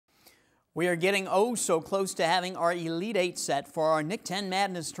We are getting oh so close to having our Elite Eight set for our NIC-10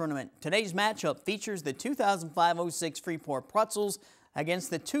 Madness tournament. Today's matchup features the 2005-06 Freeport Pretzels against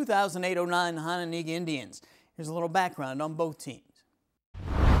the 2008-09 Hononegah Indians. Here's a little background on both teams.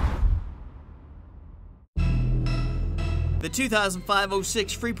 The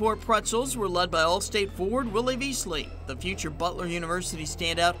 2005-06 Freeport Pretzels were led by All-State forward Willie Veasley. The future Butler University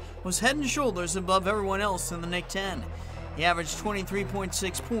standout was head and shoulders above everyone else in the NIC-10. He averaged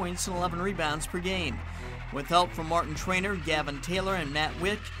 23.6 points and 11 rebounds per game. With help from Martin Trainer, Gavin Taylor, and Matt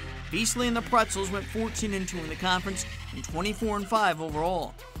Wick, Veasley and the Pretzels went 14-2 in the conference and 24-5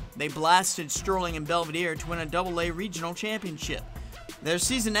 overall. They blasted Sterling and Belvedere to win a AA regional championship. Their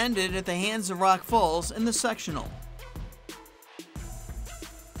season ended at the hands of Rock Falls in the sectional.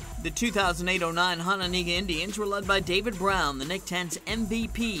 The 2008-09 Hononegah Indians were led by David Brown, the NIC-10's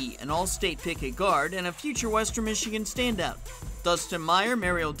MVP, an All-State pick at guard, and a future Western Michigan standout. Dustin Meyer,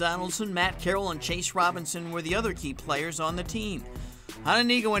 Mariel Donaldson, Matt Carroll, and Chase Robinson were the other key players on the team.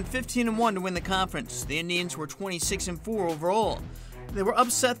 Hononegah went 15-1 to win the conference. The Indians were 26-4 overall. They were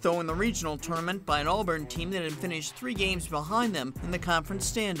upset, though, in the regional tournament by an Auburn team that had finished 3 games behind them in the conference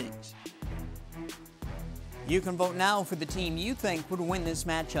standings. You can vote now for the team you think would win this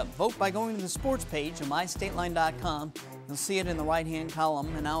matchup. Vote by going to the sports page of MyStateline.com. You'll see it in the right-hand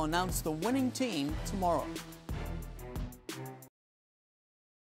column, and I'll announce the winning team tomorrow.